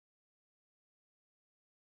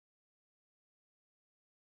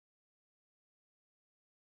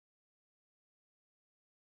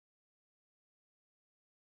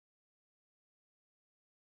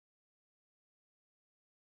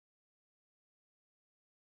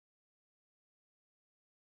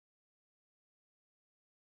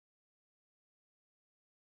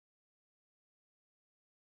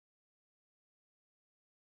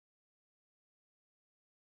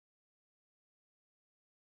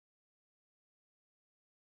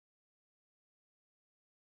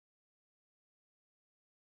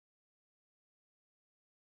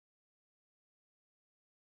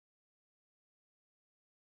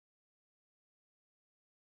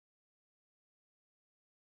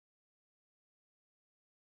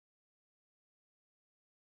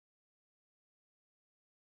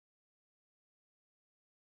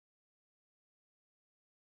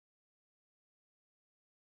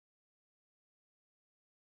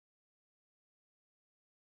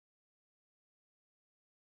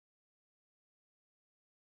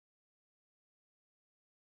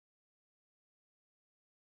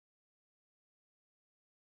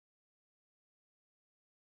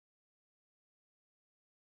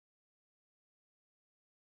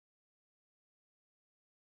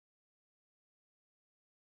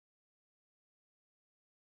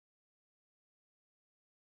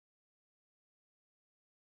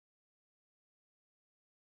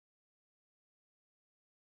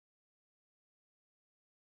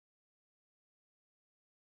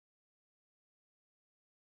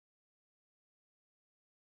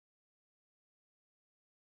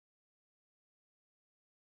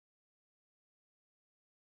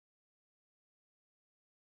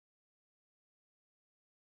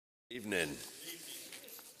Evening.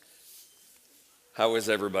 How is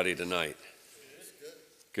everybody tonight?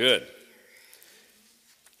 Good.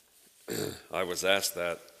 I was asked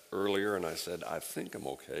that earlier and I said, I think I'm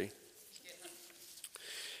okay.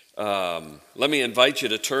 Let me invite you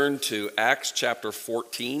to turn to Acts chapter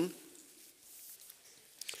 14.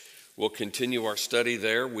 We'll continue our study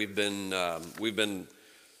there. We've been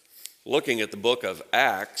looking at the book of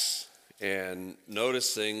Acts and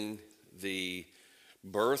noticing the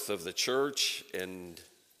birth of the church and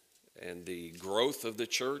the growth of the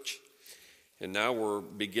church. And now we're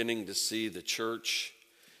beginning to see the church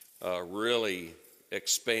really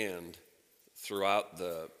expand throughout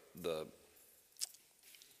the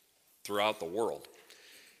world.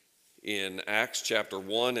 In Acts chapter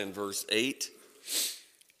 1 and verse 8,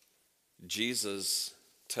 Jesus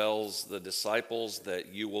tells the disciples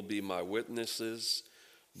that you will be my witnesses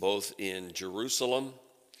both in Jerusalem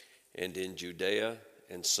and in Judea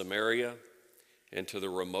and Samaria and to the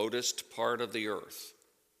remotest part of the earth.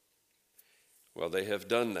 Well, they have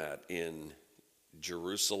done that in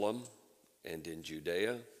Jerusalem and in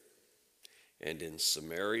Judea and in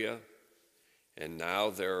Samaria, and now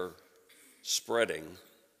they're spreading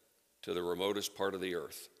to the remotest part of the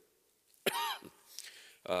earth.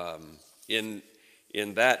 In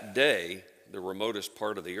that day, the remotest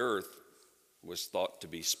part of the earth was thought to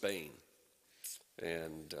be Spain,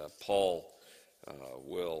 and Paul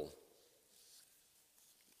will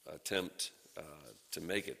attempt to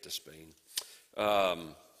make it to Spain.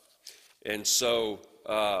 And so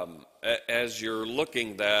as you're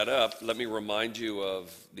looking that up, let me remind you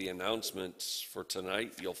of the announcements for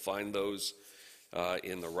tonight. You'll find those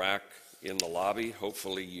in the rack in the lobby.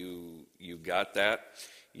 Hopefully you got that.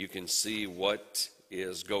 You can see what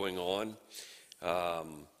is going on. I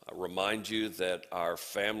remind you that our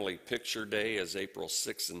family picture day is April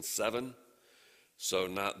 6 and 7. So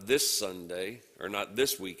not this Sunday, or not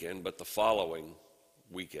this weekend, but the following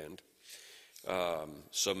weekend.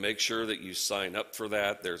 So make sure that you sign up for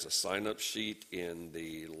that. There's a sign-up sheet in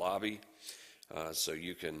the lobby, so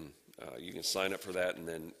you can sign up for that, and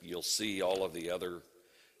then you'll see all of the other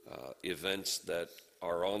events that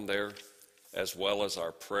are on there, as well as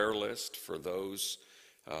our prayer list for those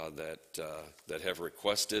that have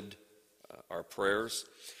requested our prayers.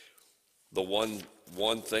 The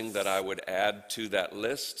one thing that I would add to that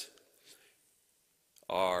list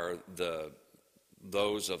are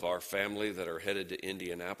those of our family that are headed to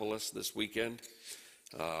Indianapolis this weekend.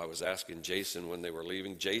 I was asking Jason when they were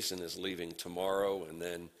leaving. Jason is leaving tomorrow, and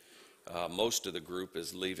then most of the group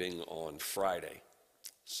is leaving on Friday.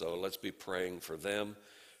 So let's be praying for them,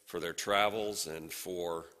 for their travels, and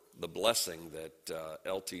for the blessing that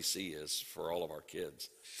LTC is for all of our kids.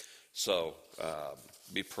 So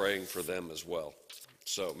be praying for them as well.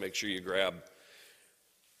 So make sure you grab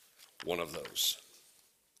one of those.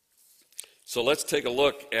 So let's take a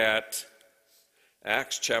look at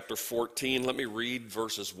Acts chapter 14. Let me read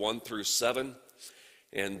verses 1 through 7,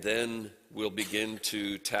 and then we'll begin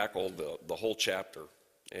to tackle the whole chapter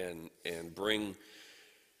and bring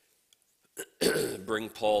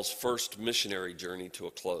Paul's first missionary journey to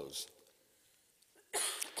a close.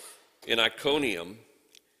 In Iconium,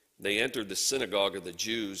 they entered the synagogue of the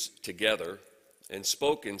Jews together and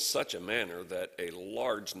spoke in such a manner that a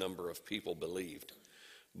large number of people believed,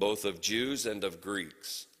 both of Jews and of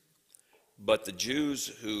Greeks. But the Jews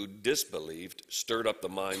who disbelieved stirred up the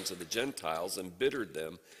minds of the Gentiles and embittered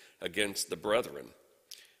them against the brethren.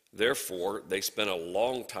 Therefore, they spent a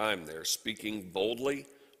long time there, speaking boldly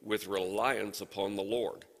with reliance upon the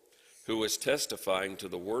Lord, who was testifying to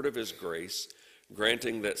the word of his grace,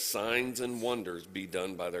 granting that signs and wonders be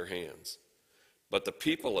done by their hands. But the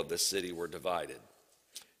people of the city were divided,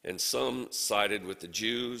 and some sided with the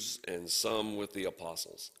Jews and some with the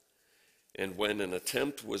apostles. And when an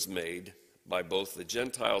attempt was made by both the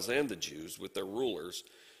Gentiles and the Jews with their rulers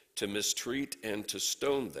to mistreat and to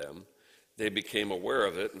stone them, they became aware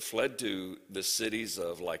of it and fled to the cities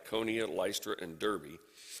of Lycaonia, Lystra, and Derbe,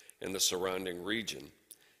 and the surrounding region.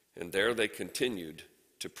 And there they continued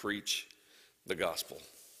to preach the gospel.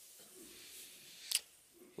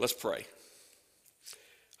 Let's pray.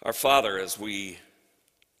 Our Father, as we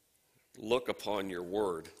look upon your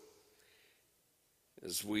word,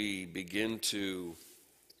 as we begin to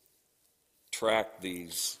track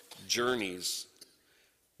these journeys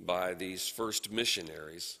by these first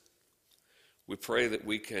missionaries, we pray that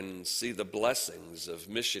we can see the blessings of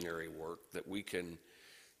missionary work, that we can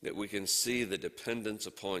see the dependence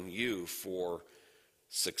upon you for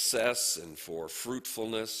success and for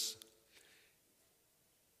fruitfulness,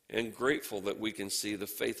 and grateful that we can see the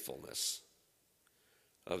faithfulness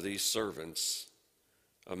of these servants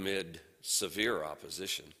amid severe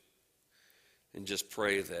opposition. And just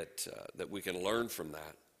pray that we can learn from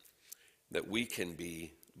that we can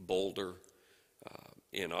be bolder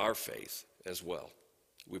in our faith as well.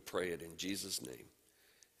 We pray it in Jesus' name.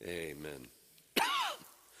 Amen.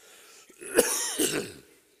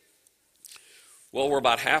 Well, we're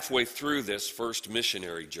about halfway through this first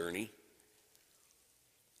missionary journey.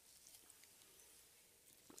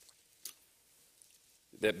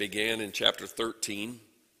 That began in chapter 13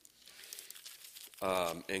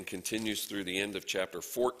 and continues through the end of chapter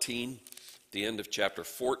 14. The end of chapter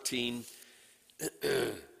 14,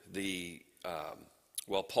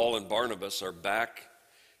 Paul and Barnabas are back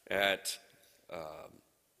at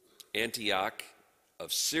Antioch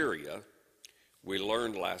of Syria. We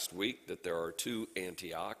learned last week that there are two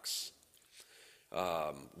Antiochs.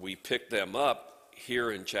 We picked them up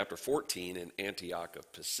here in chapter 14 in Antioch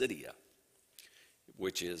of Pisidia,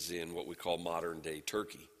 which is in what we call modern-day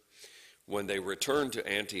Turkey. When they return to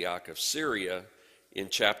Antioch of Syria, in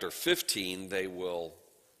chapter 15, they will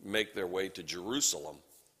make their way to Jerusalem,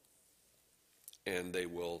 and they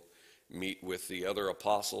will meet with the other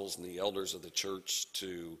apostles and the elders of the church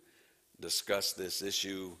to discuss this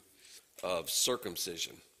issue of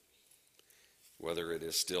circumcision, whether it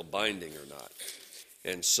is still binding or not.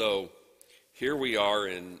 And so here we are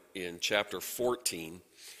in chapter 14,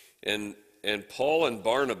 and Paul and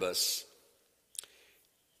Barnabas,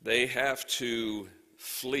 they have to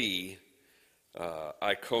flee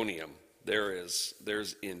Iconium. There's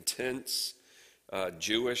intense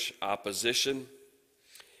Jewish opposition.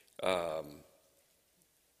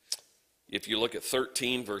 If you look at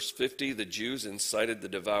 13, verse 50, the Jews incited the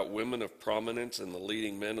devout women of prominence and the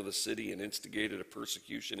leading men of the city and instigated a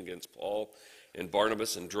persecution against Paul and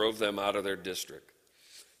Barnabas and drove them out of their district.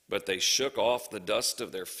 But they shook off the dust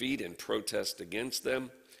of their feet in protest against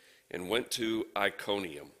them and went to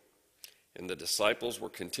Iconium. And the disciples were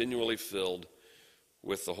continually filled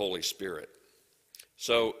with the Holy Spirit.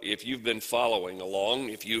 So if you've been following along,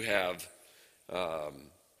 if you have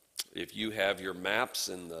your maps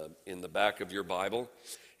in the back of your Bible,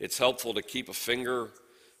 it's helpful to keep a finger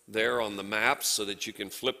there on the maps so that you can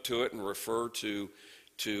flip to it and refer to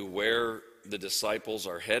where the disciples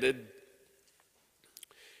are headed.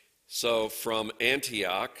 So from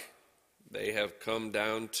Antioch, they have come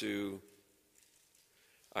down to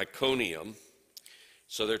Iconium.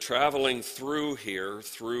 So they're traveling through here,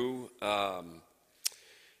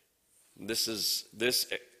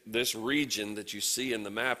 this region that you see in the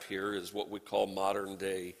map here is what we call modern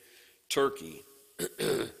day Turkey.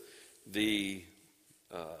 The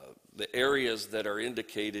areas that are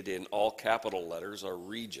indicated in all capital letters are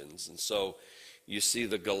regions. And so you see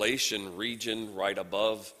the Galatian region right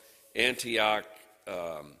above Antioch.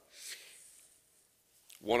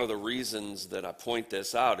 One of the reasons that I point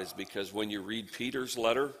this out is because when you read Peter's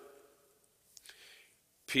letter,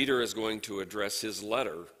 Peter is going to address his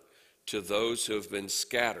letter to those who have been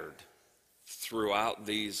scattered throughout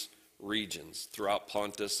these regions, throughout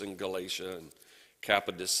Pontus and Galatia and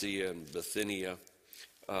Cappadocia and Bithynia.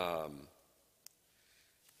 Look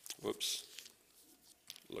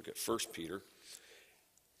at 1 Peter.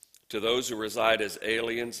 To those who reside as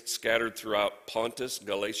aliens scattered throughout Pontus,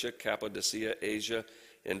 Galatia, Cappadocia, Asia,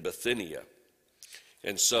 and Bithynia.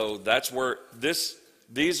 And so that's where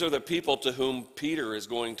these are the people to whom Peter is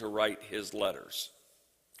going to write his letters.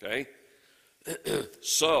 Okay?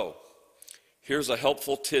 So, here's a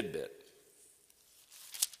helpful tidbit.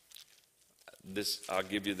 I'll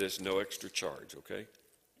give you this no extra charge, okay?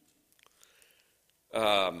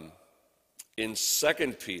 In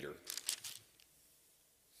 2 Peter,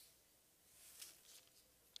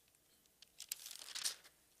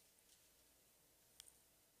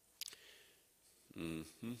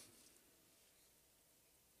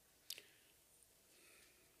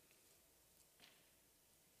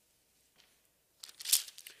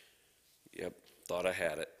 Yep, thought I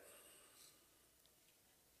had it.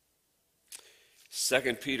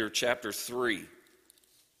 2 Peter chapter 3,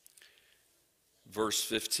 verse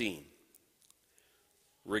 15.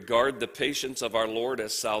 Regard the patience of our Lord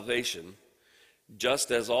as salvation,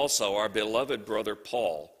 just as also our beloved brother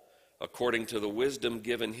Paul, according to the wisdom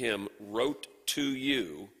given him, wrote to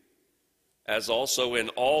you, as also in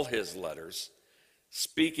all his letters,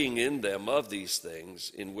 speaking in them of these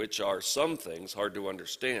things, in which are some things hard to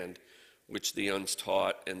understand, which the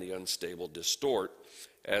untaught and the unstable distort,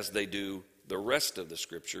 as they do the rest of the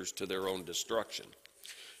scriptures to their own destruction.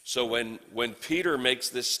 So when Peter makes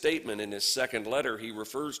this statement in his second letter, he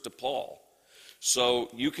refers to Paul. So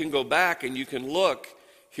you can go back and you can look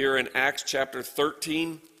here in Acts chapter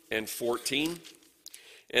 13 and 14,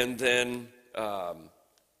 and then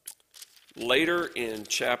Later in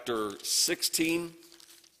chapter 16,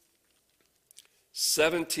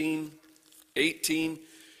 17, 18,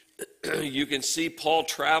 you can see Paul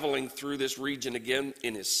traveling through this region again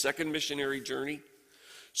in his second missionary journey.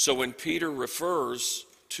 So when Peter refers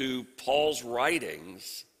to Paul's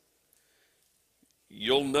writings,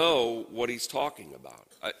 you'll know what he's talking about.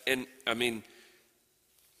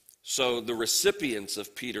 So the recipients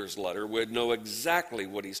of Peter's letter would know exactly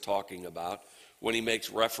what he's talking about when he makes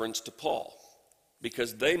reference to Paul,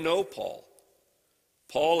 because they know Paul.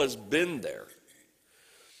 Paul has been there.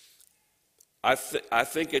 I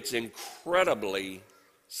think it's incredibly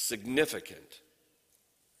significant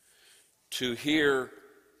to hear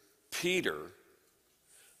Peter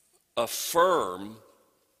affirm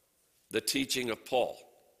the teaching of Paul.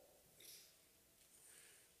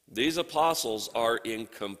 These apostles are in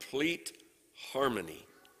complete harmony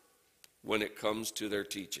when it comes to their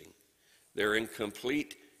teaching. They're in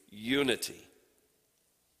complete unity.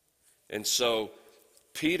 And so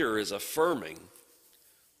Peter is affirming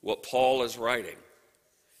what Paul is writing.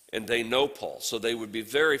 And they know Paul, so they would be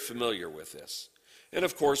very familiar with this. And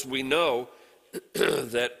of course, we know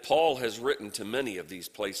that Paul has written to many of these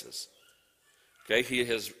places. Okay, he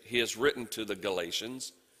has written to the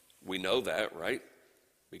Galatians. We know that, right?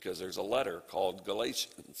 Because there's a letter called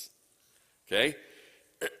Galatians. Okay?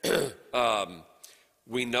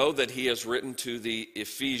 We know that he has written to the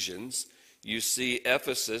Ephesians. You see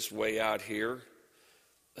Ephesus way out here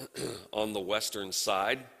on the western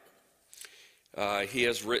side. He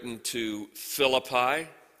has written to Philippi,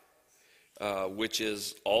 which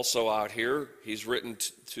is also out here. He's written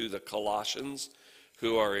to the Colossians,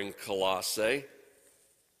 who are in Colossae.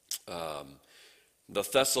 The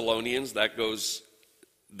Thessalonians,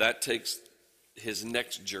 that takes his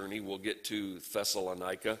next journey. We'll get to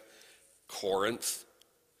Thessalonica, Corinth,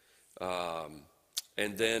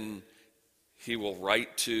 and then he will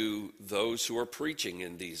write to those who are preaching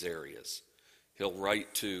in these areas. He'll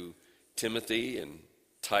write to Timothy and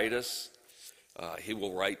Titus. He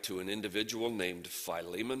will write to an individual named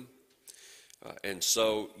Philemon. And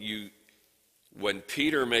so when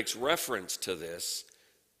Peter makes reference to this,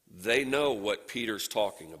 they know what Peter's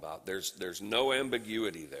talking about. There's no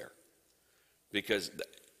ambiguity there. Because,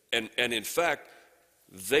 and in fact,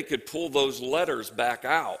 they could pull those letters back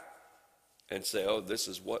out and say, oh, this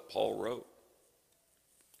is what Paul wrote.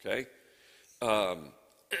 Okay?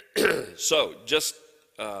 So just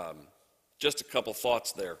a couple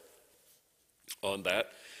thoughts there on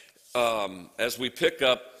that. As we pick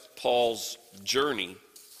up Paul's journey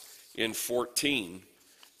in 14,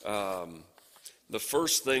 the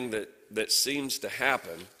first thing that seems to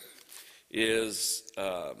happen is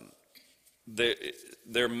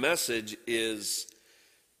their message is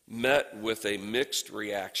met with a mixed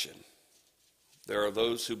reaction. There are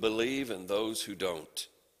those who believe and those who don't.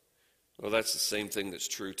 Well, that's the same thing that's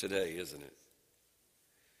true today, isn't it?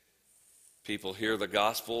 People hear the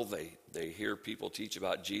gospel, they hear people teach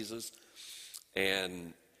about Jesus,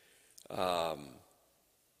 and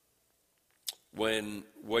when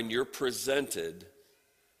you're presented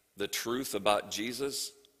the truth about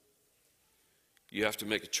Jesus, you have to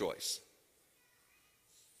make a choice.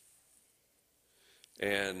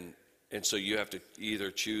 And so you have to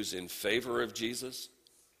either choose in favor of Jesus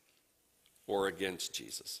or against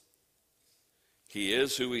Jesus. He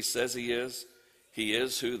is who he says he is. He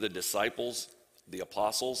is who the disciples, the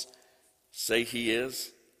apostles, say he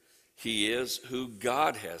is. He is who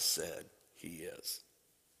God has said he is.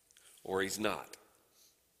 Or he's not.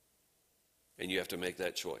 And you have to make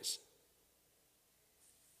that choice.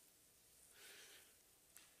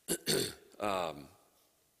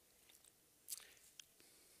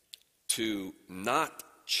 To not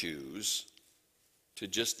choose, to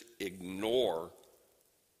just ignore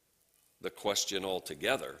the question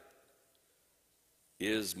altogether,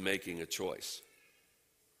 is making a choice.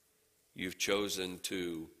 You've chosen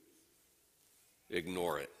to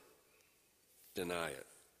ignore it, deny it.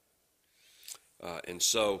 And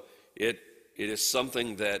so it is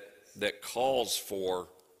something that calls for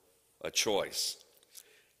a choice.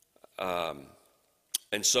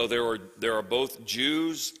 And so there are both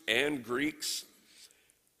Jews and Greeks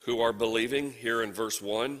who are believing here in verse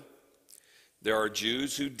 1. There are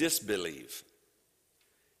Jews who disbelieve,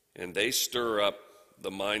 and they stir up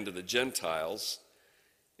the mind of the Gentiles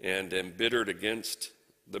and embittered them against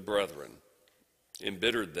the brethren.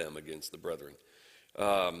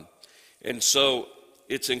 And so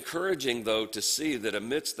it's encouraging, though, to see that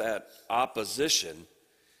amidst that opposition,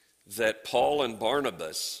 that Paul and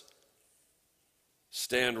Barnabas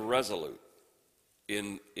stand resolute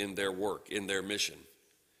in their work, in their mission.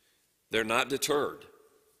 They're not deterred.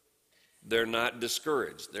 They're not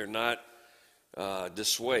discouraged. They're not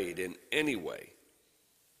dissuaded in any way.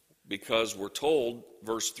 Because we're told,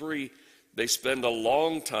 verse 3, they spend a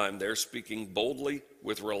long time there speaking boldly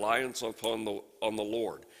with reliance on the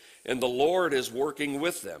Lord. And the Lord is working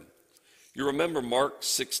with them. You remember Mark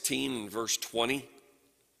 16 and verse 20?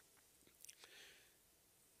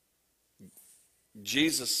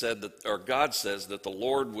 Jesus said that, or God says that the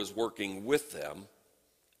Lord was working with them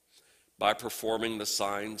by performing the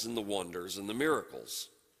signs and the wonders and the miracles.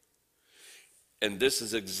 And this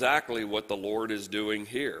is exactly what the Lord is doing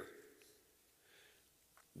here.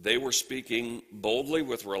 They were speaking boldly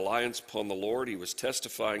with reliance upon the Lord. He was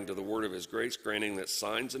testifying to the word of his grace, granting that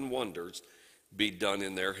signs and wonders be done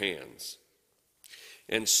in their hands.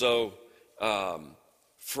 And so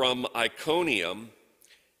from Iconium,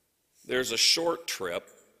 there's a short trip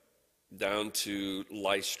down to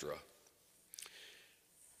Lystra.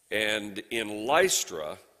 And in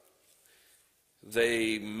Lystra,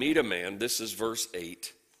 they meet a man, this is verse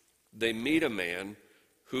 8, they meet a man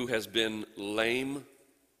who has been lame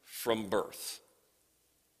from birth.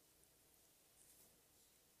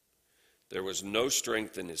 There was no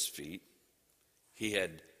strength in his feet. He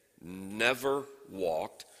had never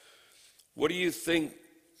walked. What do you think,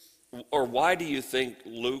 or why do you think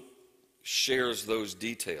Luke shares those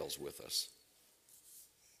details with us?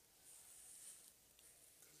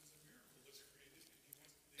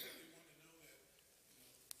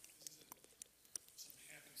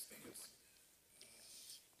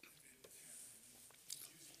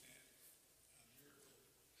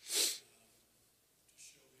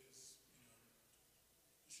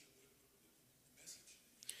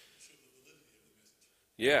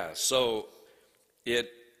 Yeah, so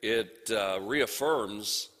it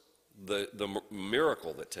reaffirms the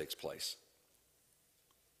miracle that takes place.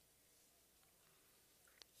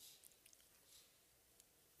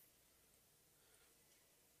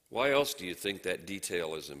 Why else do you think that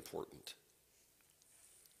detail is important?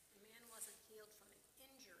 The man wasn't healed from an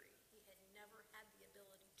injury. He had never had the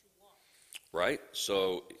ability to walk. Right?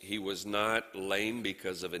 So he was not lame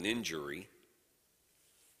because of an injury.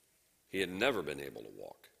 He had never been able to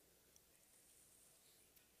walk.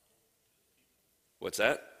 What's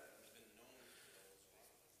that?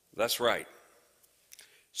 That's right.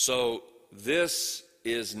 So this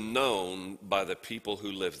is known by the people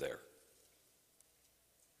who live there.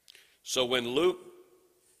 So when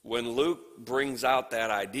Luke brings out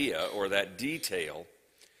that idea or that detail,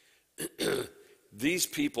 these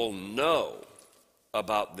people know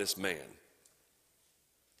about this man.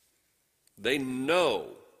 They know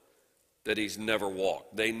that he's never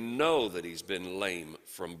walked. They know that he's been lame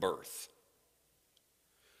from birth.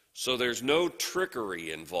 So there's no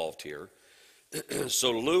trickery involved here.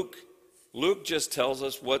 So Luke just tells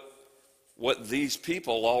us what these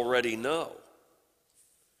people already know.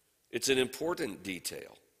 It's an important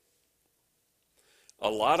detail. A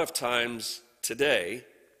lot of times today,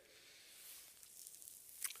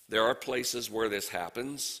 there are places where this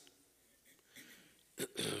happens,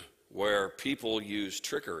 where people use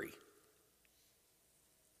trickery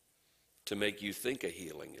to make you think a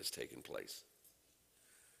healing is taking place,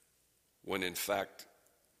 when in fact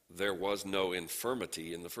there was no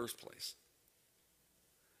infirmity in the first place.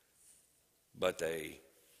 But they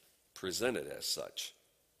present it as such.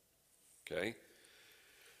 Okay?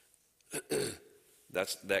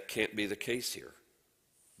 That can't be the case here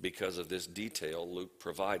because of this detail Luke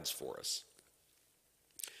provides for us.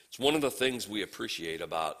 It's one of the things we appreciate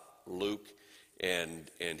about Luke and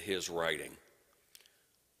his writing.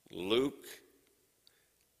 Luke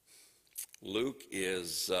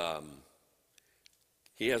is,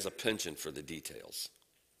 he has a penchant for the details.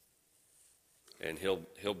 And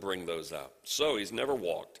he'll bring those out. So he's never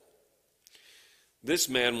walked. This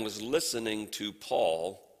man was listening to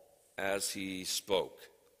Paul as he spoke.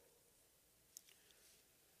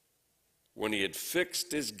 When he had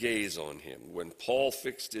fixed his gaze on him, when Paul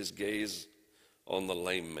fixed his gaze on the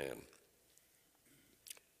lame man,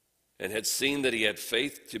 and had seen that he had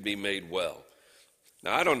faith to be made well.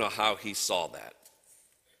 Now, I don't know how he saw that.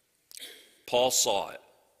 Paul saw it.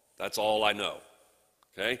 That's all I know.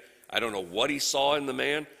 Okay? I don't know what he saw in the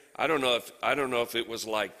man. I don't know if it was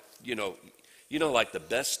like, like the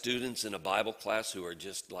best students in a Bible class who are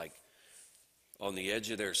just like on the edge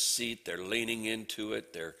of their seat. They're leaning into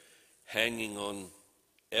it. They're hanging on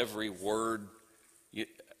every word.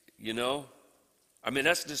 You know? I mean,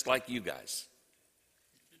 that's just like you guys.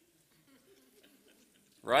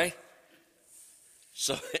 Right?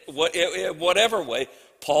 So whatever way,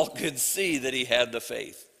 Paul could see that he had the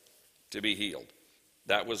faith to be healed.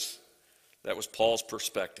 That was Paul's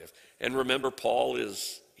perspective. And remember, Paul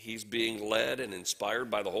he's being led and inspired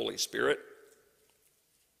by the Holy Spirit.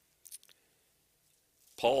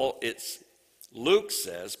 Luke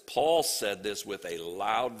says, Paul said this with a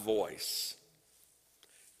loud voice.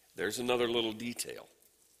 There's another little detail.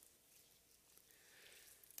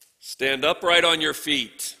 Stand upright on your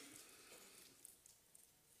feet.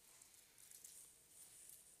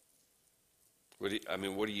 What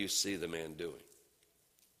do you see the man doing?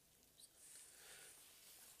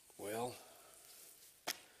 Well,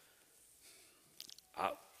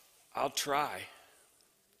 I'll try.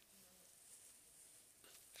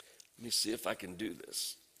 Let me see if I can do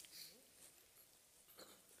this.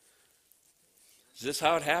 Is this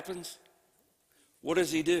how it happens? What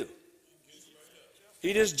does he do?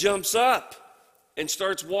 He just jumps up and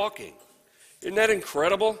starts walking. Isn't that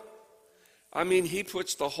incredible? I mean, he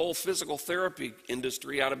puts the whole physical therapy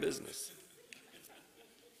industry out of business.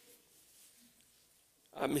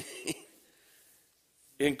 I mean,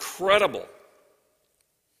 incredible.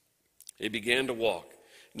 He began to walk.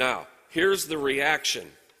 Now, here's the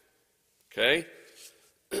reaction. Okay?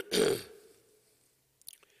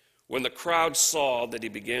 When the crowd saw that he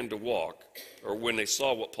began to walk, or when they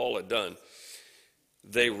saw what Paul had done,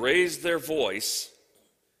 they raised their voice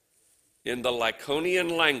in the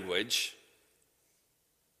Lycaonian language.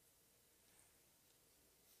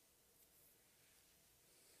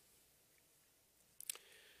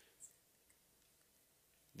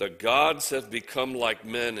 The gods have become like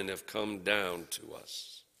men and have come down to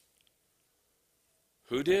us.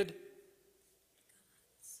 Who did?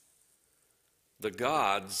 The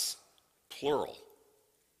gods, plural.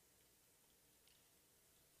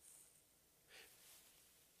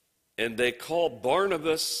 And they call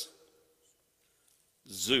Barnabas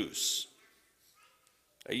Zeus.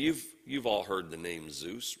 Now, you've all heard the name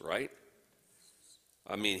Zeus, right?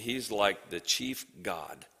 I mean, he's like the chief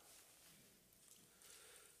god.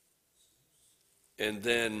 And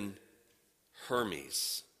then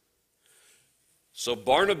Hermes. So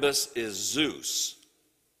Barnabas is Zeus,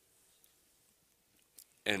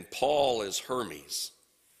 and Paul is Hermes.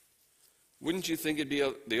 Wouldn't you think it'd be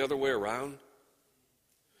the other way around?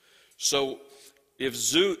 So if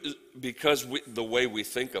Zeus, because the way we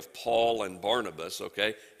think of Paul and Barnabas,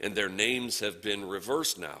 okay, and their names have been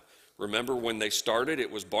reversed now. Remember when they started,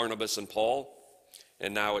 it was Barnabas and Paul,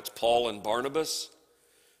 and now it's Paul and Barnabas.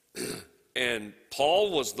 And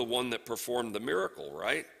Paul was the one that performed the miracle,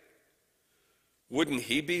 right? Wouldn't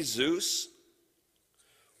he be Zeus?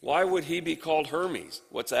 Why would he be called Hermes?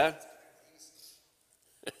 What's that?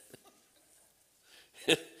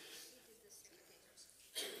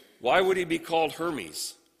 Why would he be called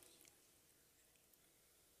Hermes?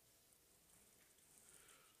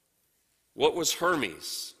 What was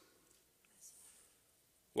Hermes?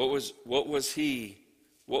 What was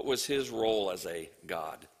his role as a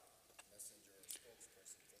god?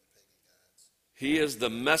 He is the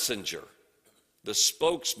messenger, the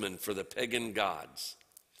spokesman for the pagan gods.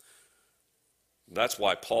 That's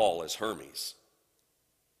why Paul is Hermes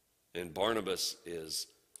and Barnabas is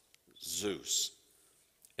Zeus.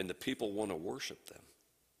 And the people want to worship them.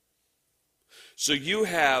 So you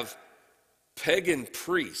have pagan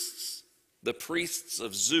priests, the priests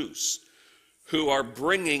of Zeus, who are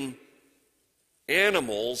bringing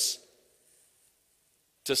animals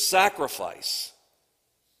to sacrifice.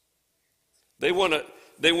 They want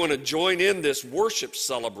to join in this worship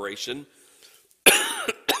celebration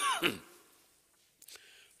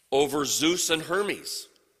over Zeus and Hermes.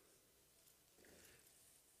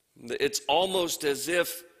 It's almost as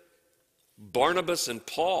if Barnabas and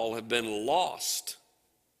Paul have been lost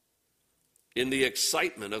in the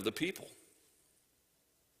excitement of the people.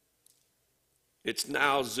 It's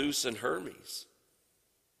now Zeus and Hermes.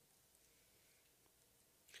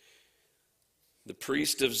 The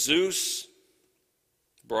priest of Zeus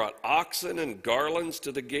brought oxen and garlands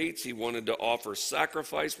to the gates. He wanted to offer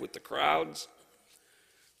sacrifice with the crowds.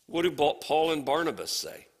 What do Paul and Barnabas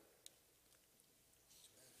say?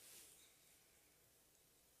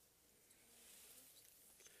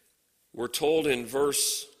 We're told in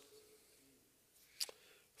verse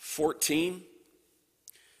 14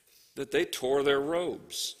 that they tore their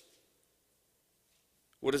robes.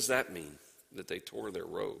 What does that mean, that they tore their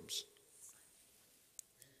robes?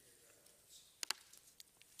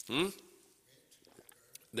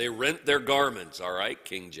 They rent their garments, all right,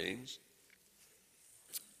 King James.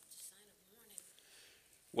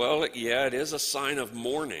 Well, yeah, it is a sign of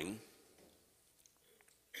mourning.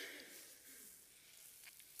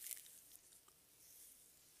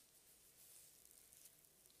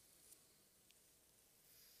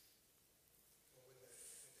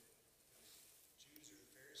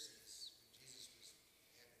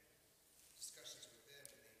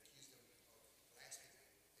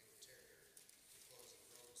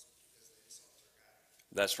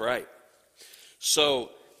 That's right.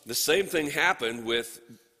 So the same thing happened with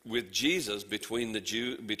Jesus between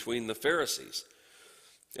the Pharisees.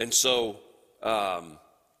 And so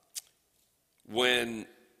when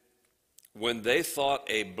they thought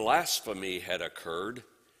a blasphemy had occurred,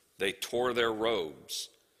 they tore their robes.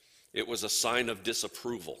 It was a sign of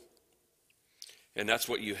disapproval. And that's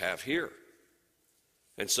what you have here.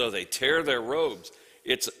 And so they tear their robes.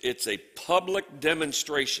 It's a public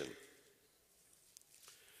demonstration.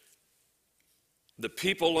 The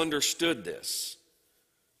people understood this.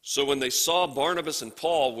 So when they saw Barnabas and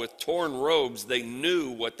Paul with torn robes, they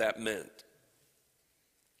knew what that meant.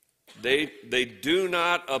 They do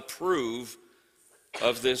not approve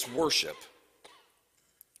of this worship.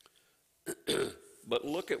 But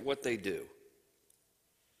look at what they do.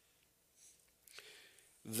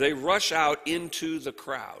 They rush out into the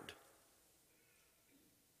crowd,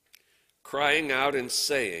 crying out and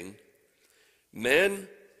saying, "Men,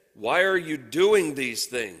 why are you doing these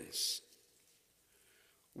things?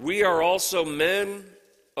 We are also men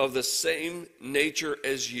of the same nature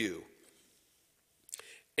as you,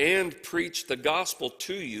 and preach the gospel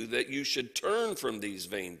to you that you should turn from these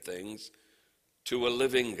vain things to a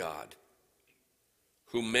living God,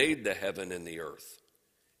 who made the heaven and the earth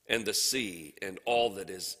and the sea and all that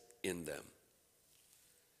is in them."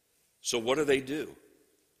 So what do?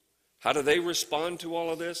 How do they respond to all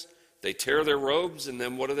of this? They tear their robes, and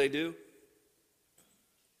then what do?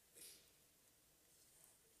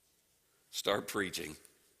 Start preaching.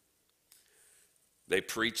 They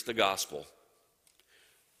preach the gospel.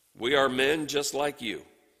 We are men just like you.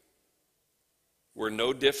 We're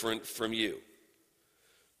no different from you.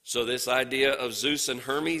 So this idea of Zeus and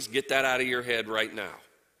Hermes, get that out of your head right now.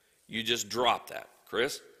 You just drop that.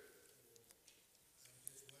 Chris?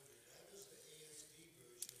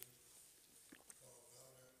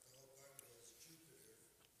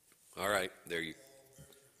 All right, there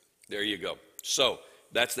you go. So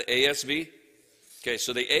that's the ASV. Okay,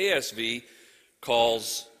 so the ASV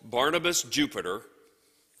calls Barnabas Jupiter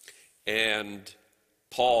and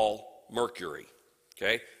Paul Mercury.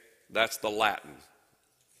 Okay, that's the Latin.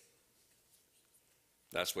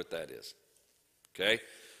 That's what that is. Okay,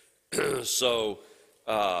 so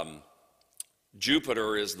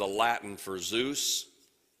Jupiter is the Latin for Zeus,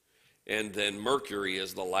 and then Mercury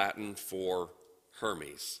is the Latin for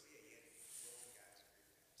Hermes.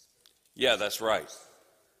 Yeah, that's right.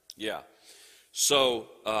 Yeah. So,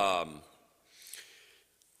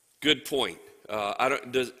 good point.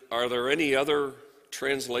 Are there any other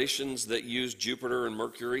translations that use Jupiter and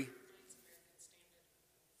Mercury?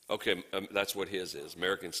 Okay, that's what his is,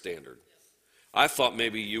 American Standard. I thought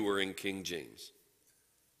maybe you were in King James.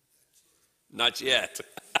 Not yet.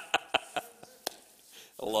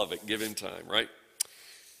 I love it. Give him time, right?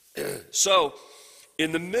 So,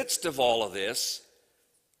 in the midst of all of this,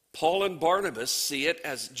 Paul and Barnabas see it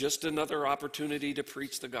as just another opportunity to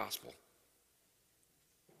preach the gospel.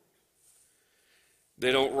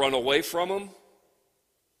 They don't run away from them.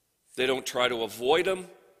 They don't try to avoid them.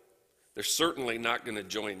 They're certainly not going to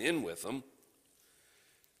join in with them.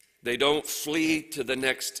 They don't flee to the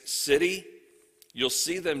next city. You'll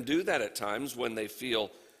see them do that at times when they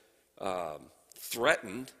feel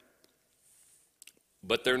threatened.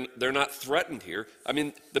 But they're not threatened here. I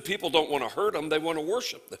mean, the people don't want to hurt them. They want to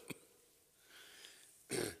worship them.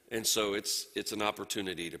 And so it's an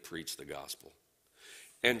opportunity to preach the gospel.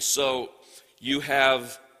 And so you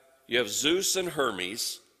have Zeus and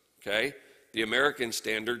Hermes, okay? The American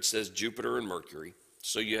Standard says Jupiter and Mercury.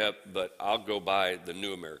 So you have, but I'll go by the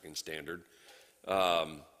New American Standard,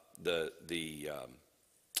 the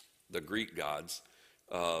Greek gods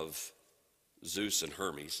of Zeus and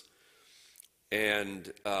Hermes.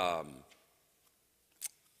 And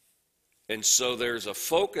so there's a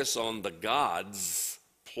focus on the gods,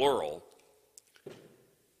 plural.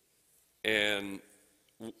 And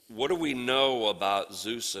what do we know about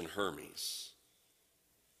Zeus and Hermes?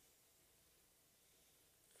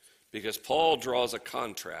 Because Paul draws a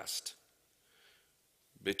contrast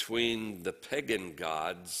between the pagan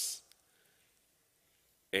gods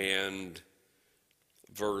and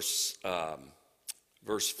verse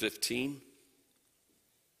 15.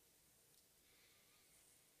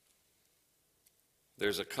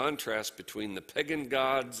 There's a contrast between the pagan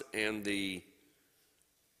gods and the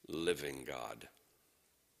living God.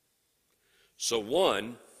 So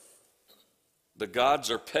one, the gods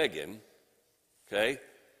are pagan, okay?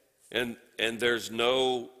 And there is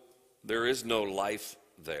no life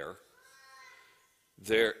there.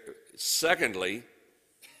 Secondly,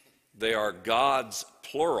 they are gods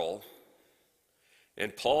plural,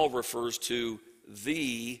 and Paul refers to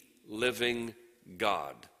the living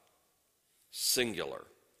God, singular.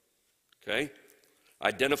 Okay?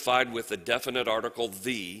 Identified with the definite article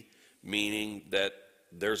the, meaning that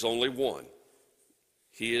there's only one.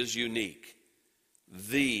 He is unique.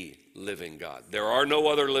 The living God. There are no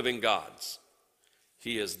other living gods.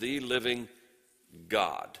 He is the living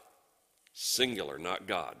God. Singular, not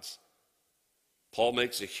gods. Paul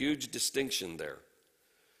makes a huge distinction there.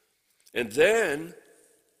 And then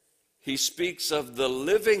he speaks of the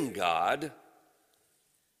living God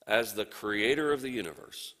as the creator of the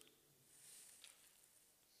universe.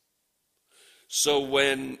 So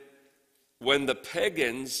when the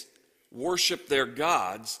pagans worship their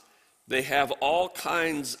gods, they have all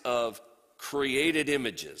kinds of created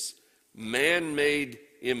images, man-made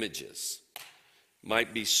images.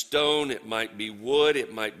 Might be stone, it might be wood,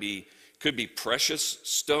 could be precious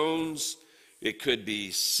stones, it could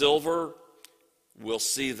be silver. We'll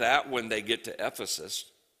see that when they get to Ephesus,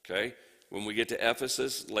 okay? When we get to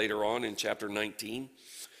Ephesus later on in chapter 19,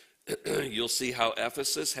 you'll see how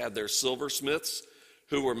Ephesus had their silversmiths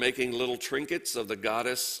who were making little trinkets of the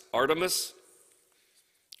goddess Artemis,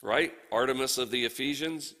 right? Artemis of the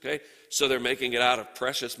Ephesians, okay? So they're making it out of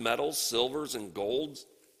precious metals, silvers and golds.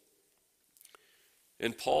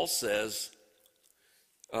 And Paul says,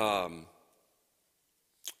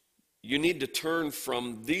 you need to turn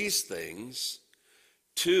from these things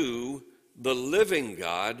to the living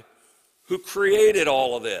God who created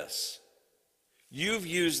all of this. You've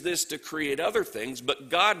used this to create other things, but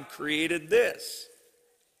God created this,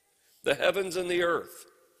 the heavens and the earth,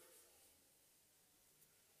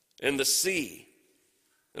 and the sea,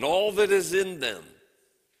 and all that is in them.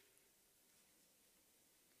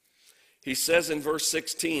 He says in verse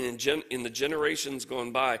 16, in the generations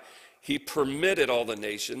gone by, he permitted all the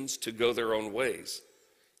nations to go their own ways,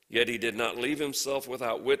 yet he did not leave himself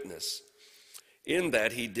without witness. In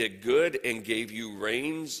that he did good and gave you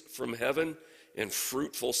rains from heaven and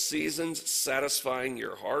fruitful seasons, satisfying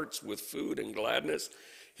your hearts with food and gladness.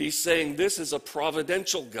 He's saying this is a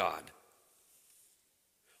providential God.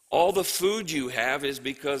 All the food you have is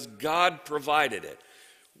because God provided it.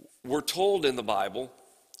 We're told in the Bible,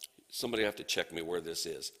 somebody have to check me where this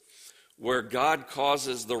is, where God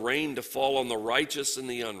causes the rain to fall on the righteous and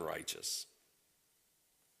the unrighteous.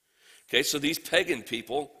 Okay, so these pagan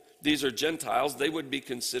people, these are Gentiles, they would be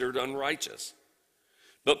considered unrighteous.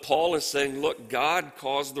 But Paul is saying, look, God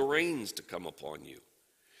caused the rains to come upon you.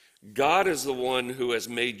 God is the one who has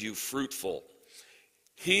made you fruitful.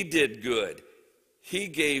 He did good. He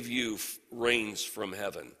gave you rains from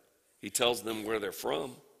heaven. He tells them where they're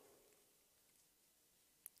from.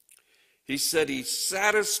 He said he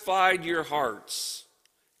satisfied your hearts.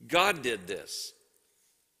 God did this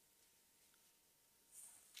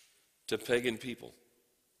to pagan people,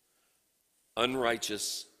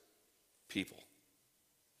 unrighteous people.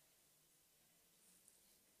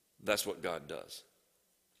 That's what God does.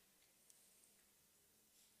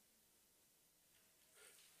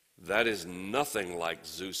 That is nothing like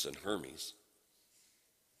Zeus and Hermes.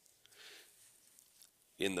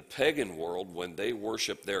 In the pagan world, when they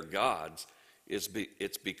worship their gods, it's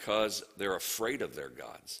because they're afraid of their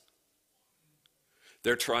gods.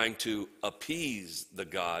 They're trying to appease the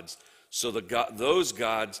gods so those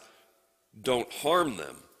gods don't harm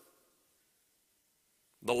them.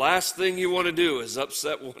 The last thing you want to do is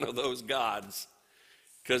upset one of those gods,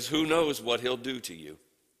 because who knows what he'll do to you.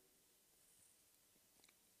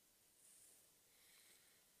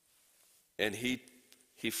 And he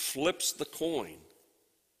flips the coin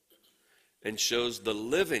and shows the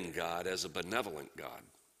living God as a benevolent God,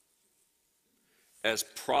 as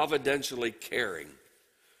providentially caring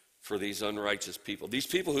for these unrighteous people, these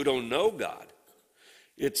people who don't know God.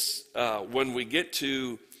 It's when we get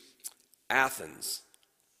to Athens,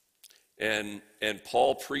 and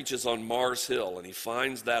Paul preaches on Mars Hill, and he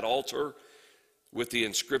finds that altar with the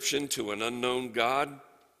inscription to an unknown God.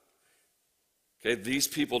 Okay, these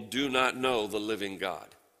people do not know the living God.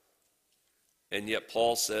 And yet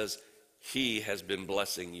Paul says, he has been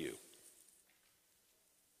blessing you.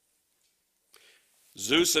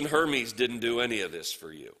 Zeus and Hermes didn't do any of this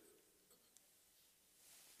for you.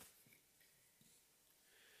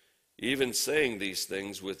 Even saying these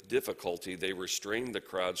things with difficulty, they restrained the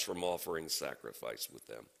crowds from offering sacrifice with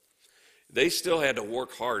them. They still had to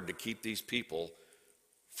work hard to keep these people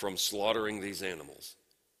from slaughtering these animals,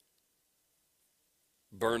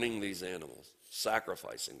 burning these animals,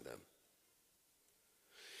 sacrificing them.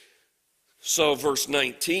 So verse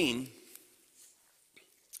 19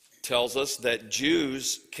 tells us that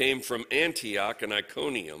Jews came from Antioch and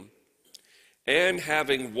Iconium, and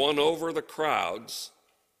having won over the crowds,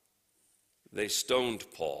 they stoned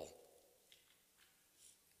Paul.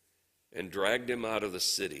 and dragged him out of the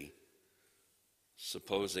city,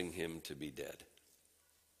 supposing him to be dead.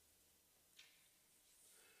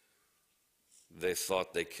 They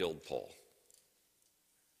thought they killed Paul.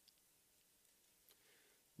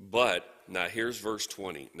 But, now here's verse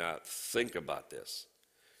 20. Now think about this.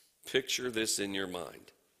 Picture this in your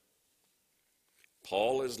mind.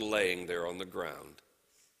 Paul is laying there on the ground,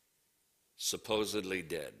 supposedly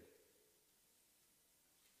dead,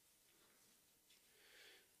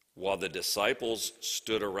 while the disciples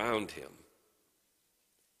stood around him.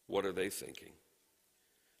 What are they thinking?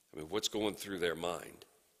 I mean, what's going through their mind?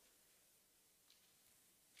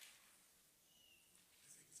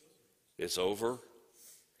 It's over?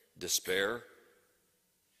 Despair?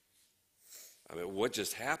 I mean, what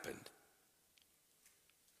just happened?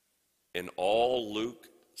 And all Luke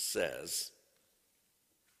says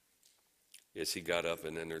is he got up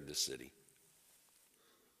and entered the city.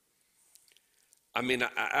 I mean,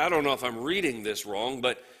 I don't know if I'm reading this wrong,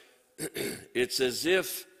 but it's as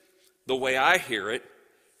if, the way I hear it,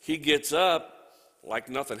 he gets up like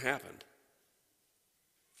nothing happened.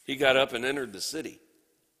 He got up and entered the city.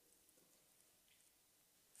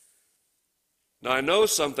 Now, I know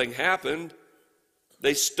something happened.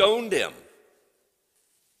 They stoned him.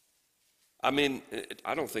 I mean,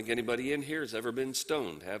 I don't think anybody in here has ever been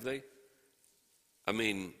stoned, have they? I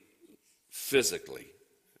mean, physically.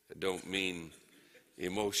 I don't mean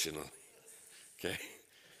emotionally. Okay?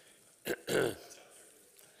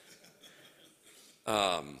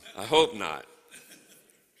 I hope not.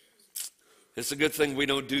 It's a good thing we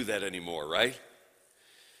don't do that anymore, right?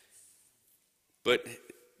 But,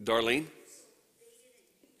 Darlene?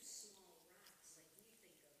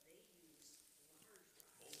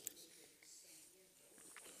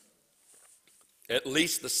 At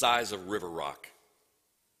least the size of River Rock.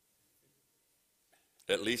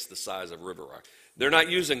 At least the size of River Rock. They're not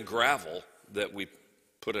using gravel that we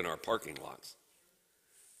put in our parking lots.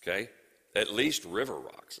 Okay? At least river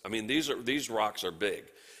rocks. I mean, these rocks are big.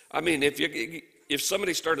 I mean, if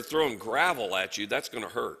somebody started throwing gravel at you, that's going to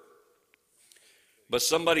hurt. But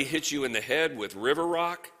somebody hits you in the head with river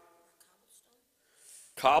rock,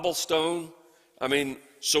 cobblestone. I mean,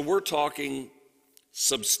 so we're talking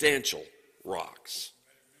substantial rocks.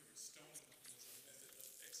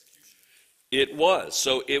 It was.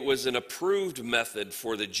 So it was an approved method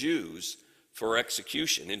for the Jews for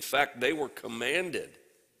execution. In fact, they were commanded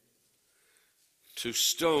to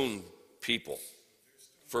stone people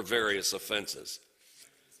for various offenses.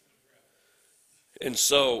 And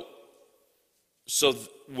so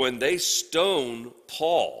when they stone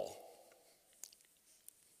Paul,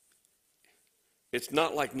 it's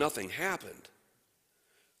not like nothing happened.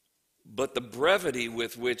 But the brevity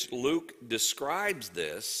with which Luke describes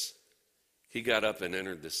this, he got up and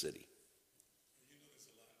entered the city.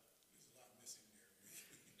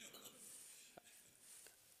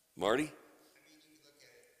 Marty?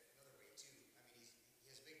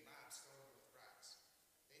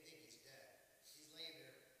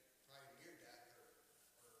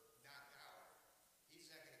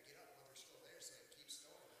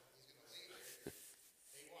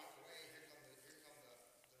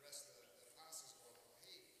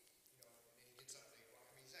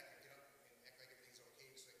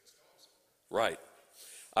 Right.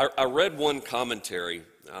 I read one commentary.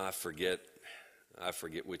 I forget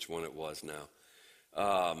which one it was now.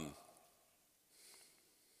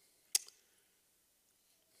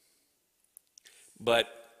 But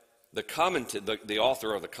the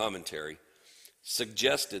author of the commentary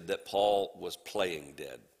suggested that Paul was playing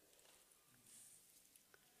dead.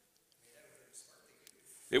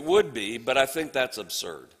 It would be, but I think that's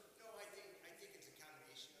absurd.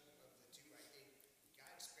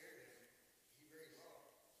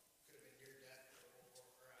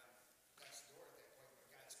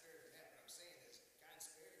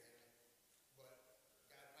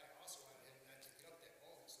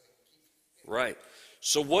 Right.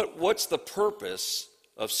 So what's the purpose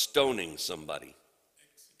of stoning somebody?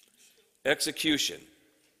 Execution.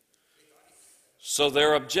 So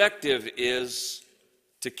their objective is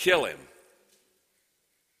to kill him.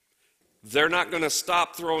 They're not going to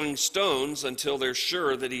stop throwing stones until they're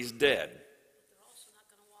sure that he's dead. They're also not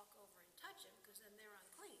going to walk over and touch him because then they're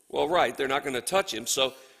unclean. Well, right, they're not going to touch him.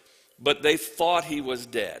 But they thought he was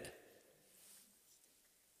dead.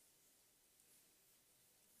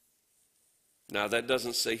 Now, that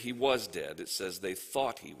doesn't say he was dead. It says they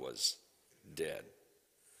thought he was dead.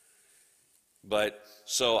 But,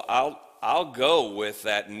 so I'll go with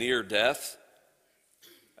that near death.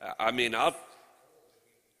 I mean, I'm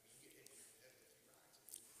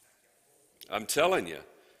telling you.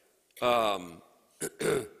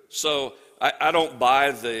 So I don't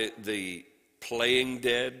buy the playing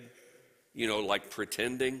dead, like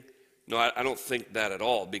pretending. No, I don't think that at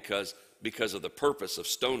all because of the purpose of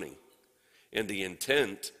stoning and the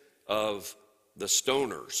intent of the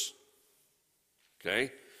stoners.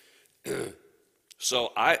 Okay?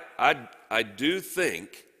 So I do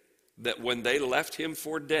think that when they left him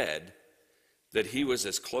for dead, that he was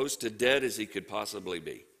as close to dead as he could possibly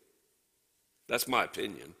be. That's my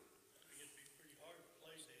opinion. It'd be pretty hard to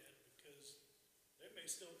play dead because they may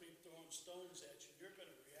still be throwing stones at you. You're going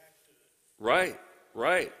to react to it.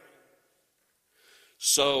 Right.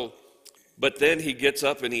 So, but then he gets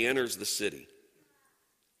up and he enters the city. I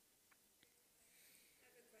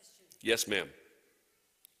have a question. Yes, ma'am.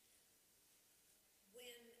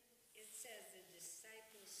 When it says the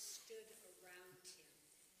disciples stood around him,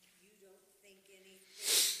 you don't think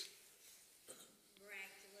anything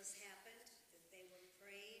miraculous happened? That they were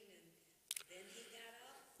praying and then he got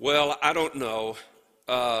up? Well, I don't know.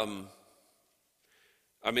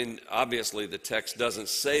 Obviously the text doesn't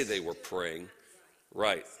say they were praying.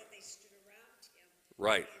 Right. It said they stood around him.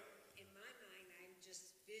 Right. In my mind, I'm just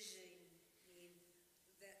visioning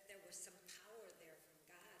that there was some power there from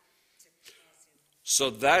God to cause him. So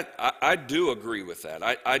that I do agree with that.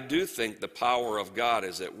 I do think the power of God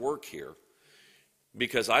is at work here.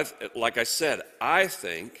 Because like I said, I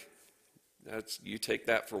think, you take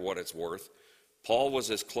that for what it's worth, Paul was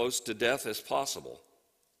as close to death as possible.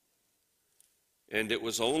 And it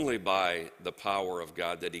was only by the power of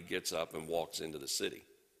God that he gets up and walks into the city.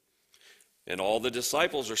 And all the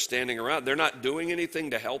disciples are standing around. They're not doing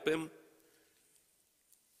anything to help him.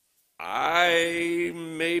 I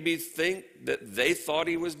maybe think that they thought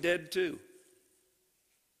he was dead too.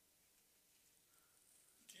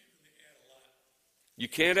 You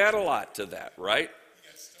can't add a lot to that, right? They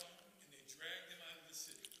got stoned and they dragged him out of the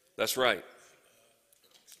city. That's right.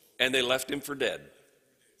 And they left him for dead.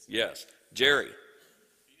 Yes. Jerry.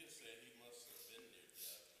 He just said he must have been near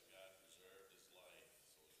death, but God preserved his life,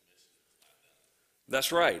 so his mission was not done.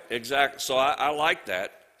 That's right. Exactly. So I like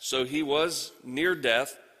that. So he was near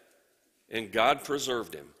death, and God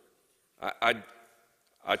preserved him. I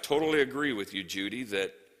totally agree with you, Judy,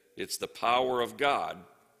 that it's the power of God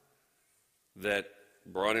that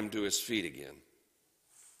brought him to his feet again.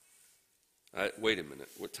 Wait a minute.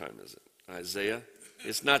 What time is it? Isaiah?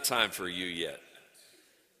 It's not time for you yet.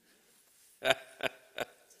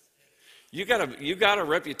 You got a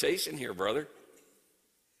reputation here, brother.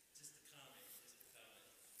 Just a comment.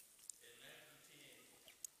 In Matthew 10,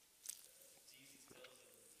 Jesus tells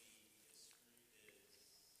him to feed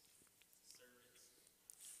his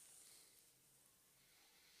servants.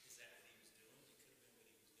 Is that what he was doing? It could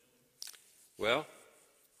have been what he was doing. Well,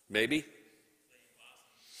 maybe. Playing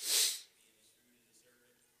possum, being as rude as a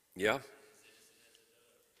servant. Yeah. As innocent as a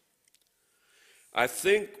dove. I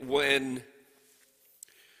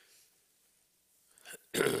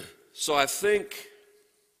think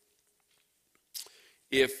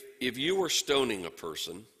if you were stoning a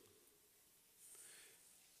person,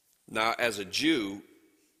 now as a Jew,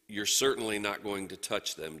 you're certainly not going to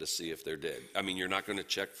touch them to see if they're dead. I mean, you're not going to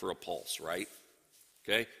check for a pulse, right?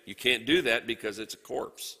 Okay? You can't do that because it's a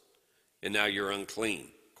corpse. And now you're unclean,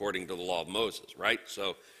 according to the law of Moses, right?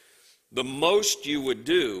 So the most you would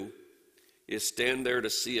do is stand there to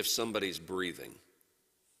see if somebody's breathing.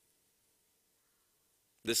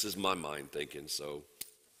 This is my mind thinking, so.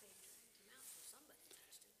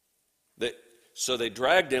 So they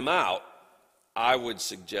dragged him out, I would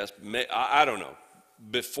suggest, I don't know,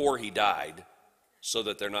 before he died, so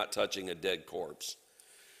that they're not touching a dead corpse.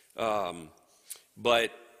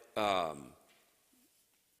 But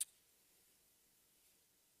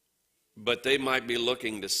they might be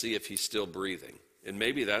looking to see if he's still breathing. And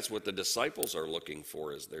maybe that's what the disciples are looking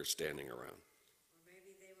for as they're standing around. Or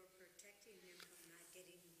maybe they were protecting him from not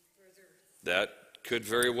getting further. That could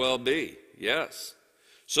very well be, yes.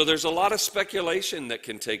 So there's a lot of speculation that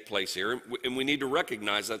can take place here, and we need to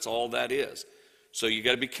recognize that's all that is. So you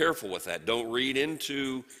got to be careful with that. Don't read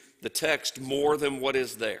into the text more than what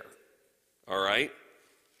is there. All right?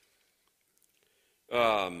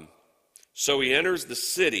 So he enters the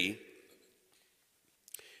city,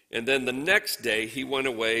 and then the next day he went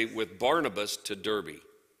away with Barnabas to Derbe.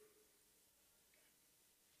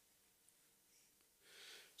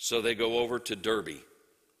 So they go over to Derbe.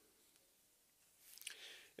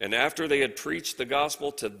 And after they had preached the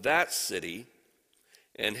gospel to that city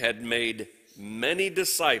and had made many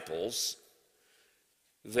disciples,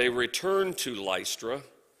 they returned to Lystra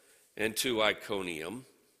and to Iconium.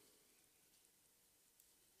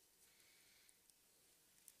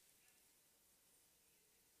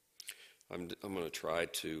 I'm going to try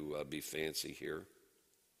to be fancy here.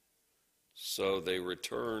 So they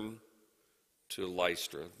return to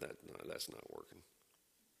Lystra. That's not working.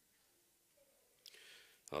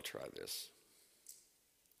 I'll try this.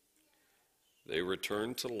 They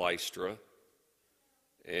return to Lystra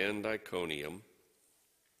and Iconium,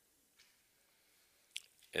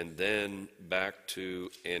 and then back to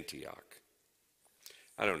Antioch.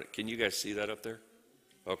 I don't know. Can you guys see that up there?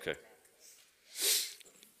 Okay.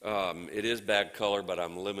 It is bad color, but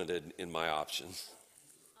I'm limited in my options.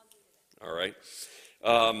 All right.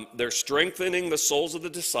 They're strengthening the souls of the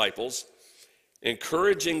disciples,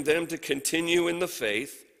 encouraging them to continue in the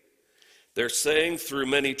faith. They're saying through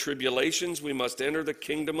many tribulations we must enter the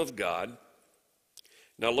kingdom of God.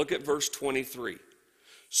 Now look at verse 23.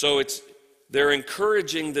 So they're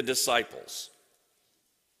encouraging the disciples.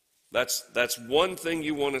 That's one thing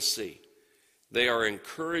you want to see. They are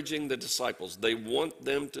encouraging the disciples. They want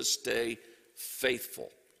them to stay faithful.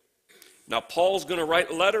 Now, Paul's going to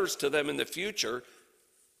write letters to them in the future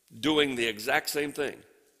doing the exact same thing.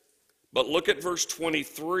 But look at verse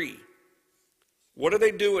 23. What do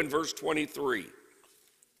they do in verse 23?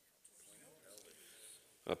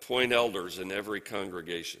 Appoint elders in every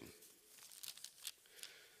congregation.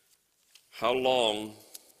 How long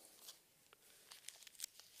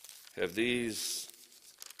have these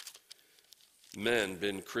men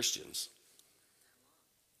been Christians?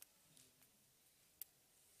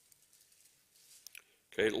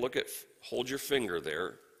 Okay, hold your finger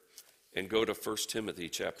there and go to 1 Timothy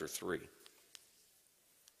chapter 3.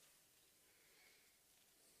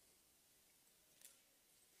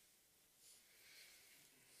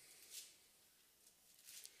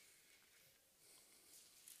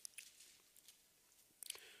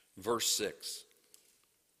 Verse 6.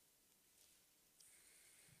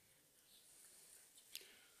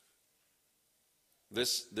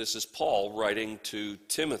 This is Paul writing to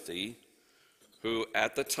Timothy, who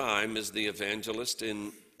at the time is the evangelist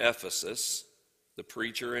in Ephesus, the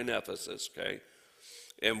preacher in Ephesus, okay?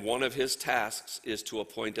 And one of his tasks is to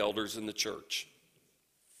appoint elders in the church.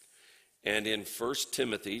 And in 1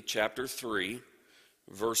 Timothy chapter 3,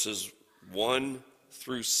 verses 1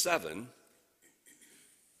 through 7,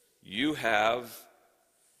 you have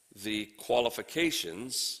the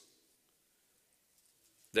qualifications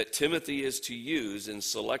that Timothy is to use in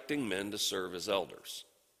selecting men to serve as elders.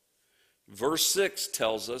 Verse 6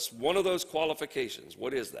 tells us one of those qualifications.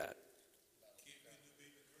 What is that?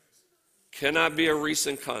 Cannot be a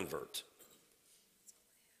recent convert.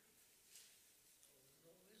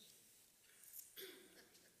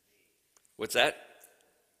 What's that?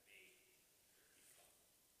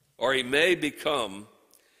 Or he may become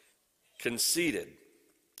conceited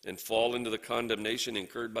and fall into the condemnation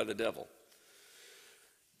incurred by the devil.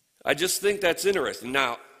 I just think that's interesting.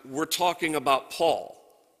 Now, we're talking about Paul.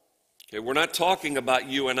 Okay, we're not talking about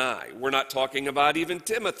you and I. We're not talking about even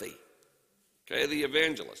Timothy, okay, the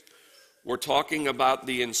evangelist. We're talking about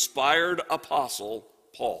the inspired apostle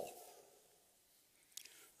Paul,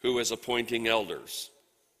 who is appointing elders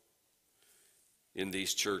in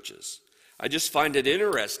these churches. I just find it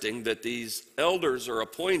interesting that these elders are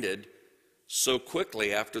appointed so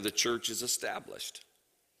quickly after the church is established.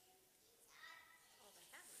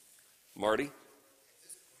 Marty?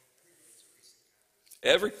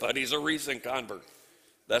 Everybody's a recent convert.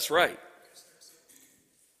 That's right.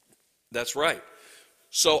 That's right.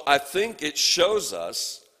 So I think it shows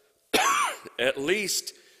us at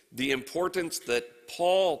least the importance that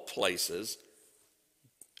Paul places,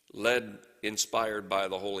 inspired by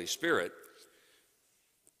the Holy Spirit,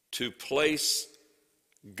 to place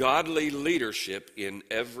godly leadership in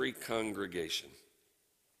every congregation.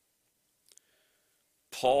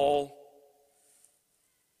 Paul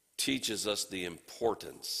teaches us the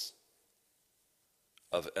importance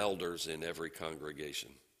of elders in every congregation.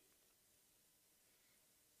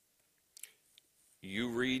 You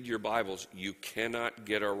read your Bibles, you cannot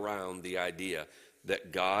get around the idea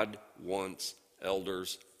that God wants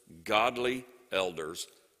elders, godly elders,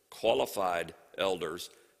 qualified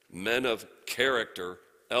elders, men of character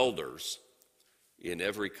elders in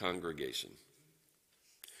every congregation.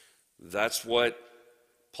 That's what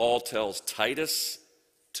Paul tells Titus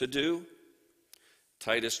to do.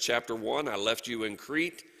 Titus chapter 1, I left you in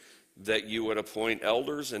Crete that you would appoint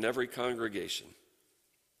elders in every congregation.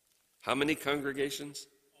 How many congregations?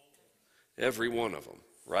 Every one of them,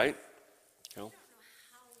 right? I don't know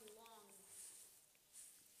how long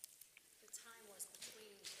the time was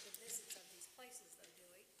between the visits of these places, though, do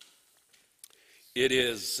we? It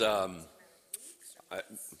is Weeks or a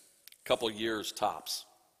couple years tops.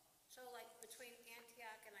 so, like between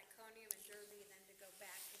Antioch and Iconium and Derbe, and then to go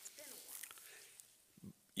back, it's been a while.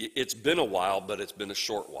 It's been a while, but it's been a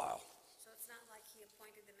short while. So it's not like he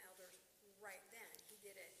appointed them elders right then. He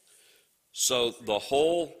did it. So the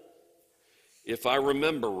whole, if I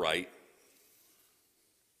remember right,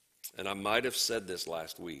 and I might have said this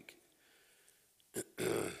last week,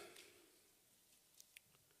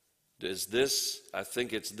 I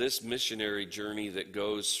think it's this missionary journey that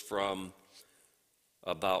goes from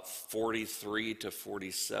about 43 to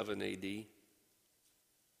 47 AD.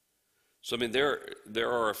 So, I mean, there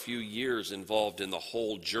are a few years involved in the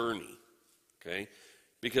whole journey, okay?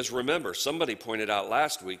 Because remember, somebody pointed out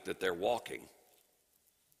last week that they're walking,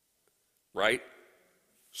 right?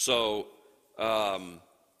 So, when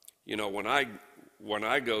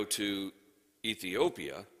I go to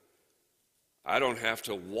Ethiopia, I don't have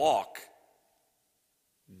to walk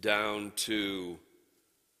down to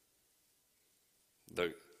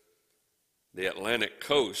the Atlantic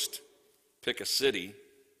coast, pick a city,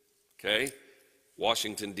 okay,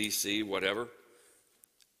 Washington, D.C., whatever,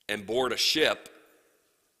 and board a ship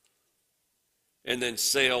and then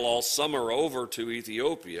sail all summer over to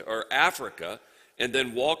Ethiopia or Africa and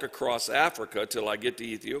then walk across Africa till I get to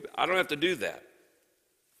Ethiopia. I don't have to do that.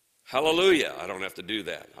 Hallelujah, I don't have to do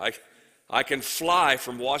that. I can fly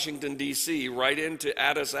from Washington, D.C. right into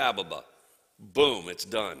Addis Ababa. Boom, it's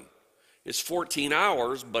done. It's 14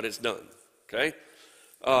 hours, but it's done, okay?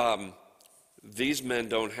 These men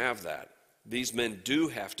don't have that. These men do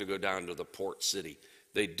have to go down to the port city.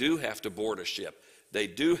 They do have to board a ship. They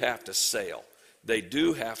do have to sail. They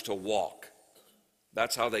do have to walk.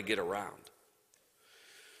 That's how they get around.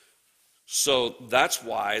 So that's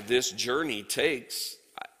why this journey takes,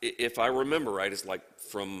 if I remember right, it's like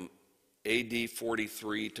from AD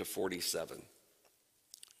 43 to 47.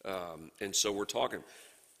 And so we're talking,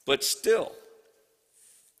 but still,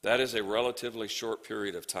 that is a relatively short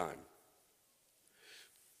period of time.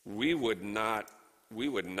 We would not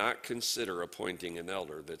consider appointing an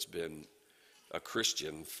elder that's been a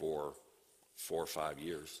Christian for 4 or 5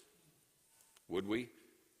 years. Would we?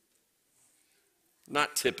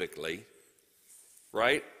 Not typically,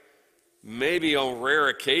 right? Maybe on rare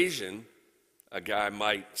occasion, a guy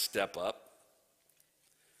might step up.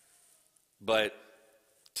 But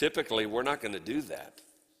typically, we're not going to do that.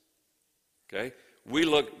 Okay? We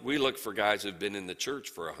look for guys who've been in the church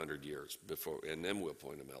for 100 years before, and then we'll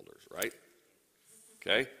appoint them elders, right?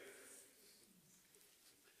 Okay?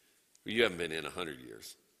 Well, you haven't been in 100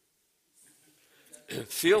 years.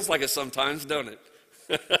 Feels like it sometimes, don't it?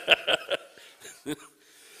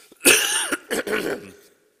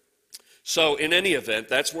 So in any event,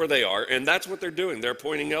 that's where they are, and that's what they're doing. They're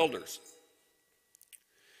appointing elders.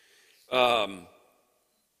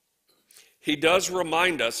 He does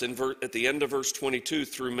remind us at the end of verse 22,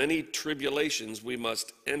 through many tribulations we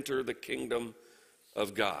must enter the kingdom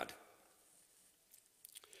of God.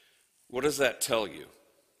 What does that tell you?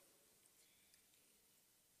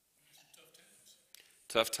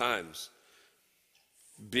 Tough times.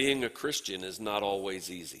 Being a Christian is not always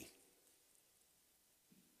easy.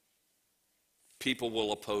 People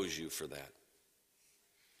will oppose you for that.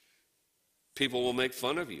 People will make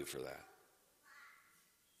fun of you for that.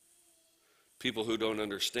 People who don't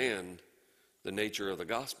understand the nature of the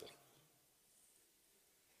gospel.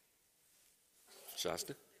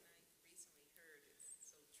 Shasta?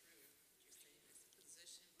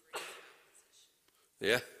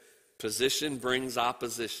 Yeah, position brings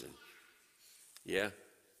opposition. Yeah.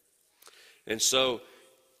 And so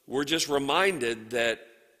we're just reminded that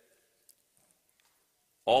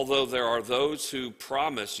although there are those who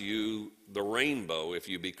promise you the rainbow if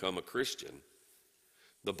you become a Christian,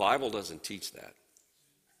 the Bible doesn't teach that.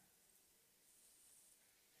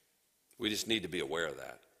 We just need to be aware of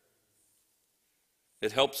that.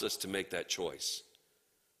 It helps us to make that choice.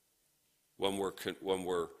 When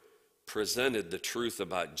we're presented the truth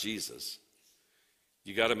about Jesus,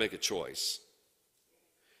 you got to make a choice.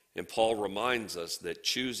 And Paul reminds us that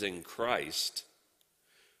choosing Christ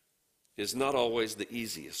is not always the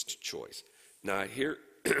easiest choice. Now here,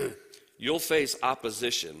 you'll face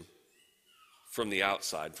opposition from the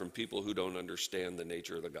outside, from people who don't understand the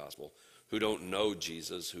nature of the gospel, who don't know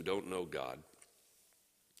Jesus, who don't know God.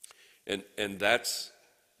 And that's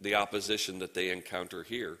the opposition that they encounter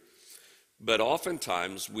here. But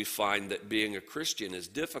oftentimes we find that being a Christian is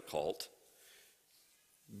difficult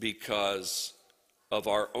because of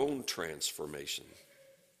our own transformation,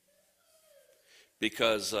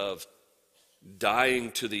 because of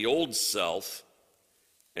dying to the old self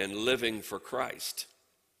and living for Christ.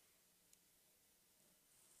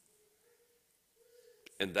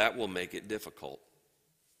 And that will make it difficult.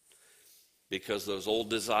 Because those old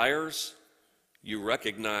desires, you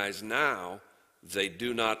recognize now they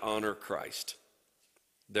do not honor Christ.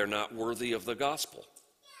 They're not worthy of the gospel.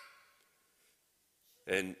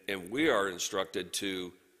 And we are instructed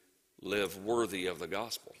to live worthy of the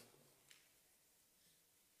gospel.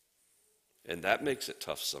 And that makes it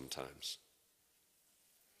tough sometimes.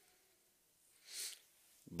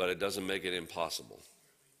 But it doesn't make it impossible.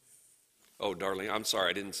 Oh, darling, I'm sorry,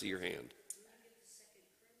 I didn't see your hand.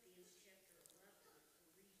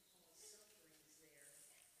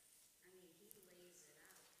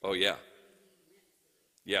 Oh, yeah.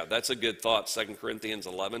 Yeah, that's a good thought, 2 Corinthians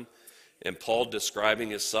 11. And Paul describing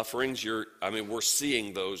his sufferings, we're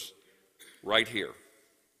seeing those right here.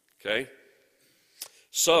 Okay?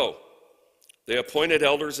 So, they appointed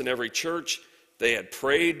elders in every church. They had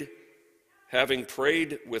prayed. Having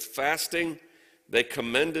prayed with fasting, they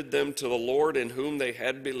commended them to the Lord in whom they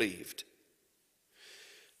had believed.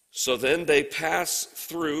 So then they pass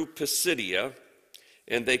through Pisidia,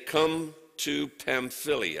 and they come to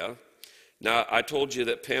Pamphylia. Now, I told you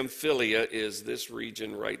that Pamphylia is this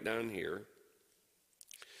region right down here.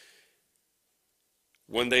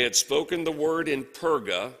 When they had spoken the word in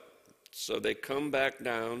Perga, so they come back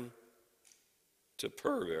down to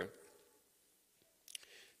Perga.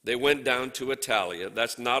 They went down to Italia.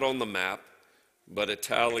 That's not on the map, but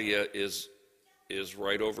Italia is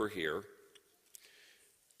right over here.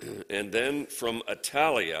 And then from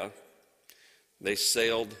Italia, they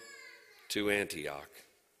sailed to Antioch.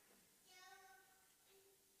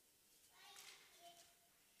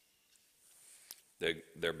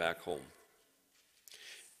 They're back home.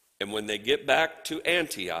 And when they get back to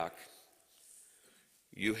Antioch,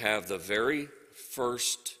 you have the very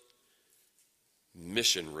first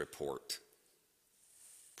mission report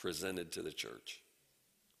presented to the church,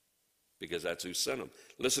 because that's who sent them.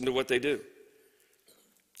 Listen to what they do.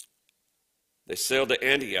 They sailed to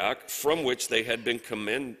Antioch, from which they had been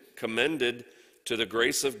commended to the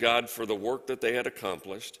grace of God for the work that they had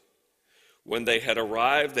accomplished. When they had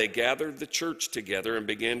arrived, they gathered the church together and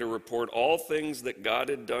began to report all things that God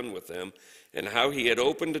had done with them and how he had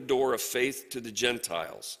opened a door of faith to the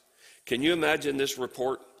Gentiles. Can you imagine this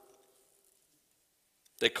report?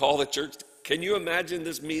 They call the church. Can you imagine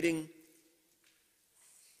this meeting?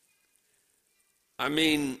 I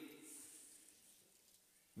mean,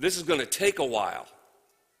 this is going to take a while.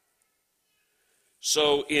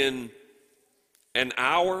 So in an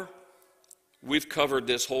hour, we've covered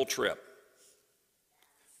this whole trip.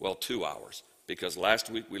 Well, 2 hours, because last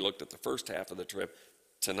week we looked at the first half of the trip.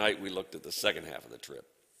 Tonight we looked at the second half of the trip.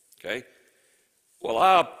 Okay? Well,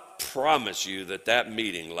 I promise you that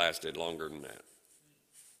meeting lasted longer than that.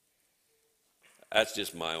 That's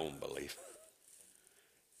just my own belief.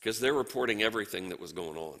 Because they're reporting everything that was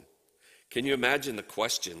going on. Can you imagine the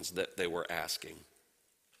questions that they were asking?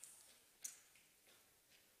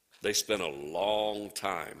 They spent a long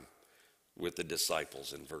time with the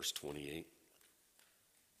disciples in verse 28.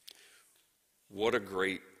 What a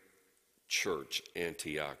great church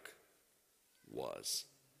Antioch was.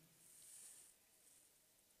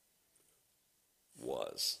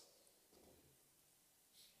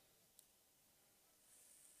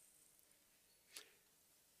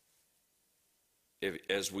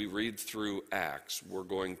 As we read through Acts, we're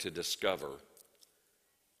going to discover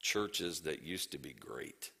churches that used to be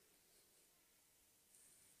great.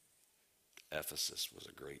 Ephesus was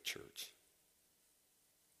a great church.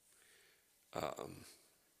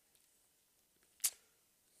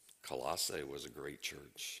 Colossae was a great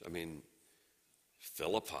church. I mean,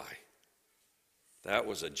 Philippi, that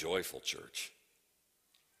was a joyful church.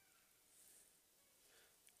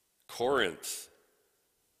 Corinth,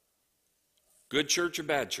 good church or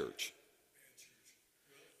bad church?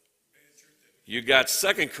 You got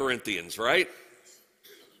 2 Corinthians, right?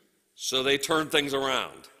 So they turned things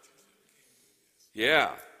around.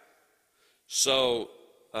 Yeah. So,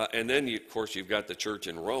 and then, of course, you've got the church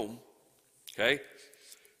in Rome. Okay?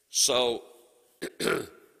 So,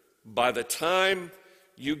 by the time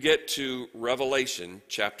you get to Revelation,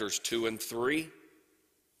 chapters 2 and 3,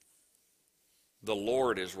 the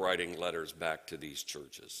Lord is writing letters back to these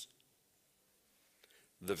churches.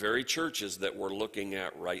 The very churches that we're looking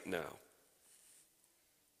at right now.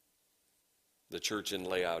 The church in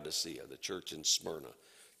Laodicea, the church in Smyrna,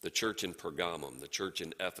 the church in Pergamum, the church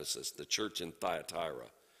in Ephesus, the church in Thyatira,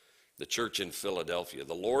 the church in Philadelphia.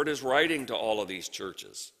 The Lord is writing to all of these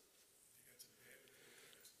churches.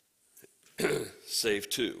 Save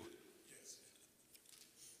two.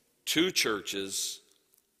 Two churches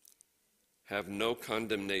have no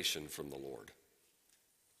condemnation from the Lord.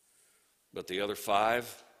 But the other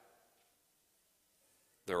 5,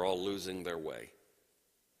 they're all losing their way.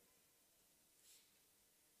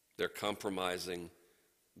 They're compromising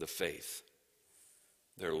the faith.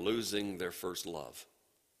 They're losing their first love.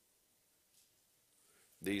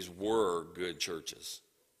 These were good churches.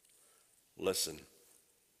 Listen,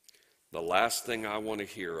 the last thing I want to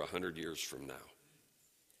hear 100 years from now,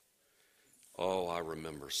 oh, I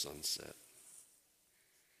remember Sunset.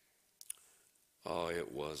 Oh,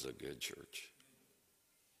 it was a good church.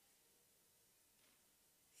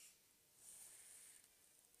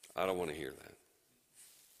 I don't want to hear that.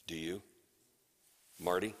 Do you?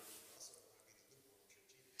 Marty?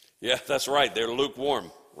 Yeah, that's right. They're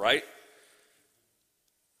lukewarm, right?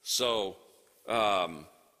 So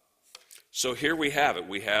here we have it.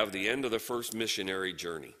 We have the end of the first missionary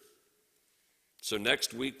journey. So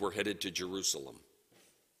next week we're headed to Jerusalem.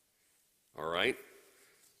 All right?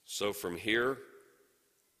 So from here,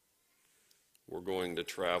 we're going to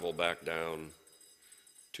travel back down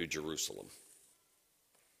to Jerusalem.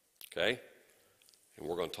 Okay? And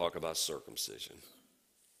we're going to talk about circumcision.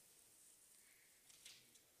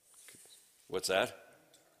 What's that?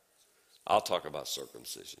 I'll talk about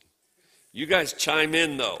circumcision. You guys chime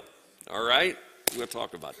in, though. All right? We'll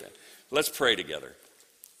talk about that. Let's pray together.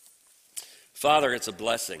 Father, it's a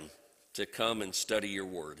blessing to come and study your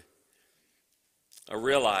word. I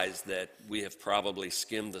realize that we have probably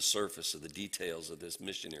skimmed the surface of the details of this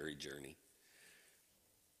missionary journey.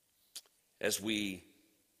 As we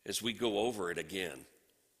go over it again,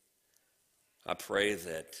 I pray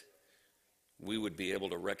that we would be able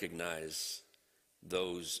to recognize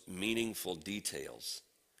those meaningful details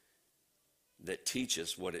that teach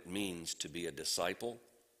us what it means to be a disciple,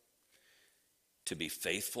 to be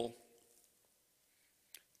faithful,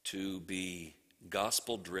 to be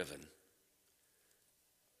gospel-driven.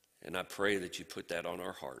 And I pray that you put that on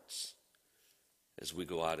our hearts as we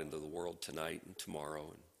go out into the world tonight and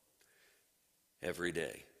tomorrow and every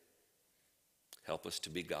day. Help us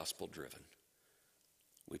to be gospel-driven.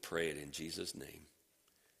 We pray it in Jesus' name.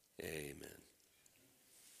 Amen.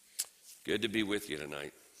 Good to be with you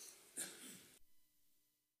tonight.